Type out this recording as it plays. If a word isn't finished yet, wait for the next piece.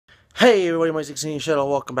Hey everybody, my 16 Shadow.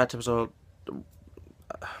 Welcome back to another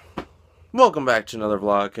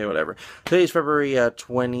vlog. Okay, whatever. Today's February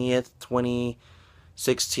 20th,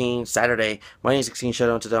 2016, Saturday. My name is 16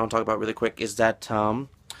 Shadow, and today I'll talk about really quick is that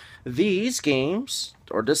these games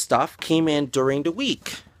or this stuff came in during the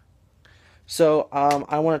week. So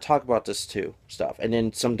I want to talk about this too stuff, and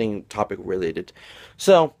then something topic related.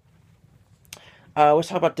 So let's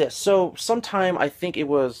talk about this. So sometime I think it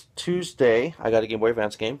was Tuesday. I got a Game Boy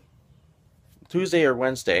Advance game. Tuesday or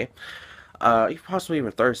Wednesday, possibly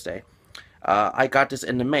even Thursday. I got this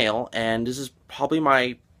in the mail, and this is probably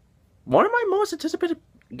one of my most anticipated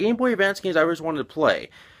Game Boy Advance games I always wanted to play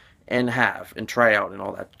and have and try out and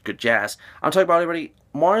all that good jazz. I'm talking about everybody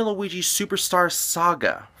Mario & Luigi Superstar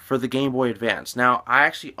Saga for the Game Boy Advance. Now, I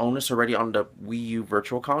actually own this already on the Wii U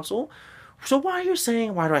Virtual Console. So why are you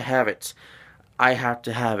saying why do I have it? I have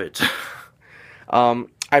to have it.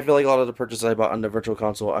 I feel like a lot of the purchases I bought on the Virtual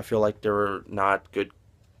Console, I feel like they were not good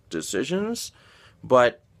decisions,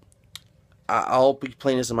 but I'll be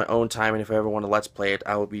playing this in my own time, and if I ever want to Let's Play it,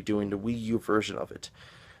 I will be doing the Wii U version of it.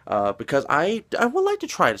 Because I would like to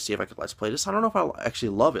try to see if I could Let's Play this. I don't know if I'll actually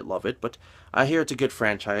love it, but I hear it's a good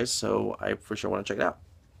franchise, so I for sure want to check it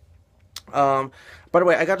out. By the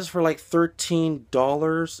way, I got this for like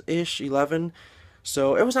 $13-ish, 11.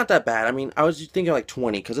 So it was not that bad. I mean, I was thinking like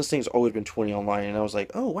 20 because this thing's always been 20 online, and I was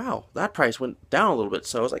like, oh wow, that price went down a little bit.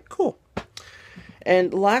 So I was like, cool.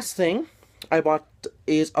 And last thing I bought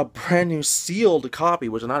is a brand new sealed copy,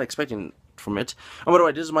 which I'm not expecting from it. And by the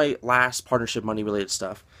way, this is my last partnership money related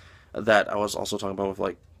stuff that I was also talking about with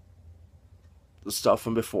like the stuff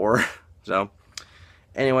from before. So,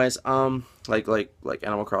 anyways, like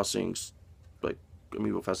Animal Crossing's like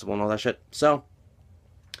Amiibo Festival and all that shit. So,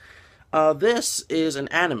 this is an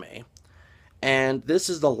anime, and this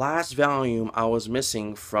is the last volume I was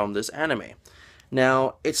missing from this anime.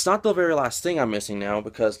 Now, it's not the very last thing I'm missing now,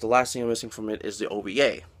 because the last thing I'm missing from it is the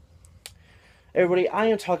OVA. Everybody, I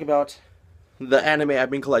am talking about the anime I've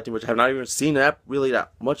been collecting, which I have not even seen really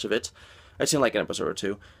that much of it. I've seen like an episode or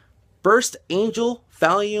two. Burst Angel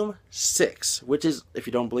Volume 6, which is, if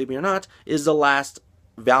you don't believe me or not, is the last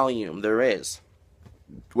volume there is,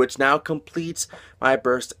 which now completes my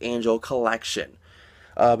Burst Angel collection,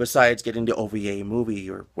 besides getting the OVA movie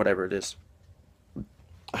or whatever it is.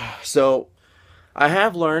 So, I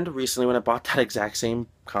have learned recently when I bought that exact same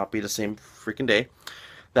copy the same freaking day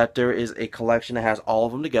that there is a collection that has all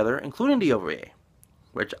of them together, including the OVA,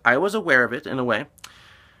 which I was aware of it in a way,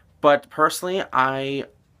 but personally I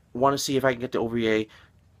want to see if I can get the OVA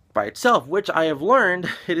by itself, which I have learned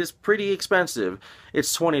it is pretty expensive.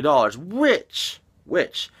 It's $20,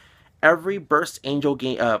 which every Burst Angel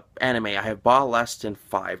game anime I have bought less than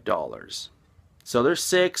 $5. So there's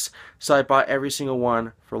 6, so I bought every single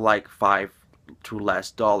one for like $5 to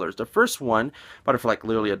less dollars. The first one bought it for like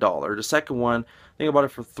literally $1. The second one, I think I bought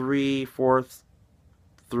it for 3, 4,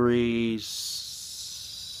 3,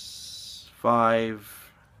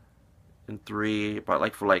 5, and 3. But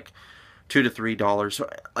like for like $2 to $3. So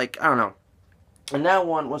like I don't know. And that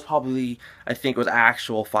one was probably, I think, was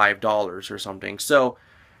actual $5 or something. So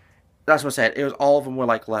that's what I said. It was all of them were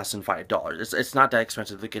like less than $5. It's not that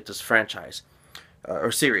expensive to get this franchise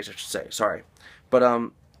or series, I should say. Sorry,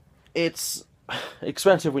 but it's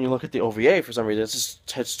expensive when you look at the OVA for some reason.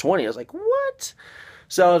 It's 20. I was like, what?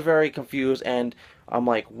 So I was very confused, and I'm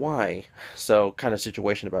like, why? So kind of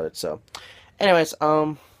situation about it. So, anyways,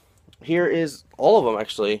 here is all of them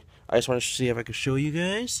actually. I just want to see if I could show you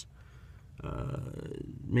guys.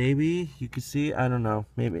 Maybe you can see. I don't know.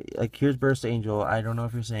 Maybe like here's Burst Angel. I don't know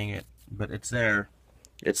if you're seeing it, but it's there.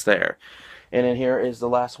 It's there. And then here is the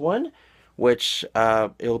last one, which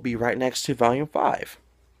it'll be right next to Volume 5.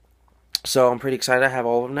 So I'm pretty excited I have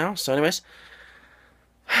all of them now. So anyways,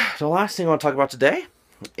 the last thing I want to talk about today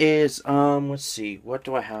is, let's see, what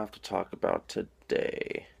do I have to talk about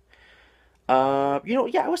today?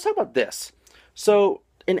 Yeah, I was talking about this. So,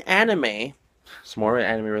 an anime, some more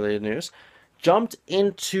anime related news, jumped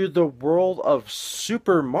into the world of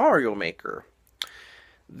Super Mario Maker.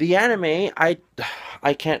 The anime, I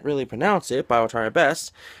can't really pronounce it, but I will try my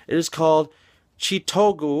best. It is called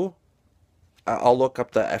Chitoge. I'll look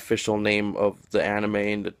up the official name of the anime,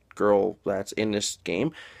 and the girl that's in this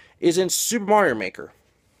game is in Super Mario Maker.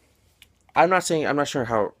 I'm not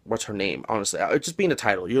sure what's her name, honestly. It's just being the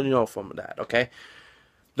title. You know from that, okay?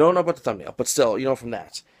 Don't know about the thumbnail, but still, you know from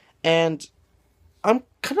that. And I'm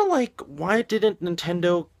kind of like, why didn't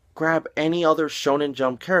Nintendo grab any other Shonen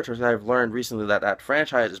Jump characters that I've learned recently that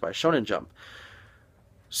franchise is by Shonen Jump?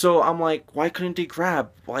 So I'm like, why couldn't they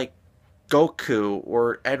grab, like, Goku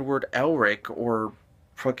or Edward Elric or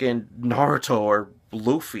fucking Naruto or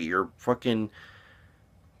Luffy or fucking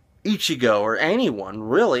Ichigo or anyone,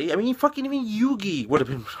 really. I mean, fucking even Yugi would have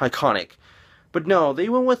been iconic. But no, they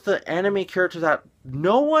went with the anime character that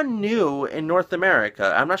no one knew in North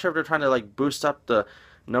America. I'm not sure if they're trying to like boost up the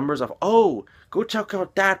numbers of, oh, go check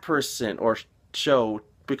out that person or show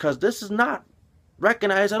because this is not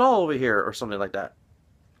recognized at all over here or something like that.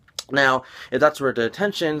 Now, if that's where the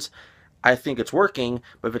attention's, I think it's working.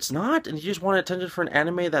 But if it's not, and you just want attention for an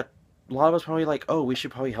anime that a lot of us probably like, oh, we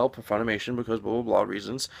should probably help with Funimation because blah blah blah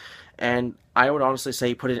reasons. And I would honestly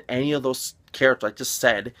say put in any of those characters I just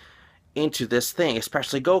said into this thing,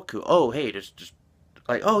 especially Goku. Oh, hey, just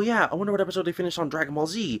like, oh yeah, I wonder what episode they finished on Dragon Ball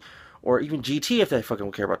Z, or even GT if they fucking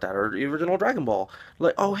would care about that, or the original Dragon Ball.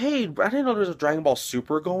 Like, oh hey, I didn't know there was a Dragon Ball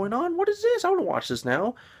Super going on. What is this? I want to watch this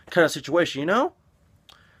now, kind of situation, you know?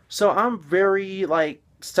 So I'm very like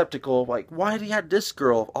skeptical. Like, why do you have this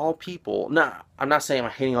girl of all people? Nah, I'm not saying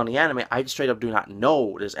I'm hating on the anime. I just straight up do not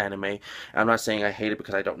know this anime. I'm not saying I hate it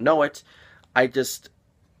because I don't know it. I just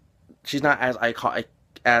she's not as iconic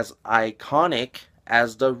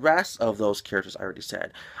as the rest of those characters I already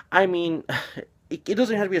said. I mean, it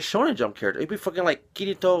doesn't have to be a Shonen Jump character. It'd be fucking like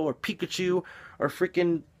Kirito or Pikachu or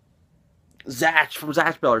freaking Zatch from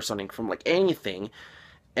Zatch Bell or something from like anything,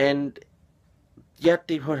 and yet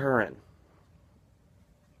they put her in.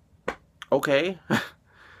 Okay,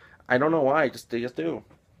 I don't know why. They just do.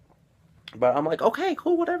 But I'm like, okay,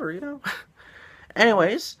 cool, whatever, you know.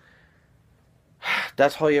 Anyways,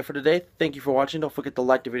 that's all you have for today. Thank you for watching. Don't forget to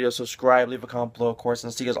like the video, subscribe, leave a comment below, of course,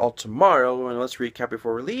 and see you guys all tomorrow. And let's recap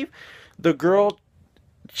before we leave. The girl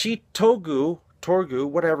Chitoge, Torgu,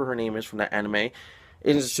 whatever her name is from that anime,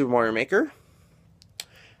 is Super Mario Maker.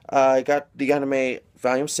 I got the anime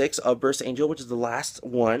Volume 6 of Burst Angel, which is the last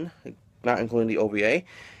one, not including the OVA.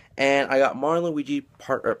 And I got Mario and Luigi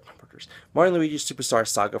Mario and Luigi Superstar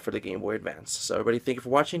Saga for the Game Boy Advance. So everybody, thank you for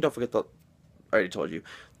watching. Don't forget to, I already told you.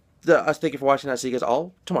 Thank you for watching. I'll see you guys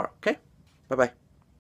all tomorrow. Okay? Bye-bye.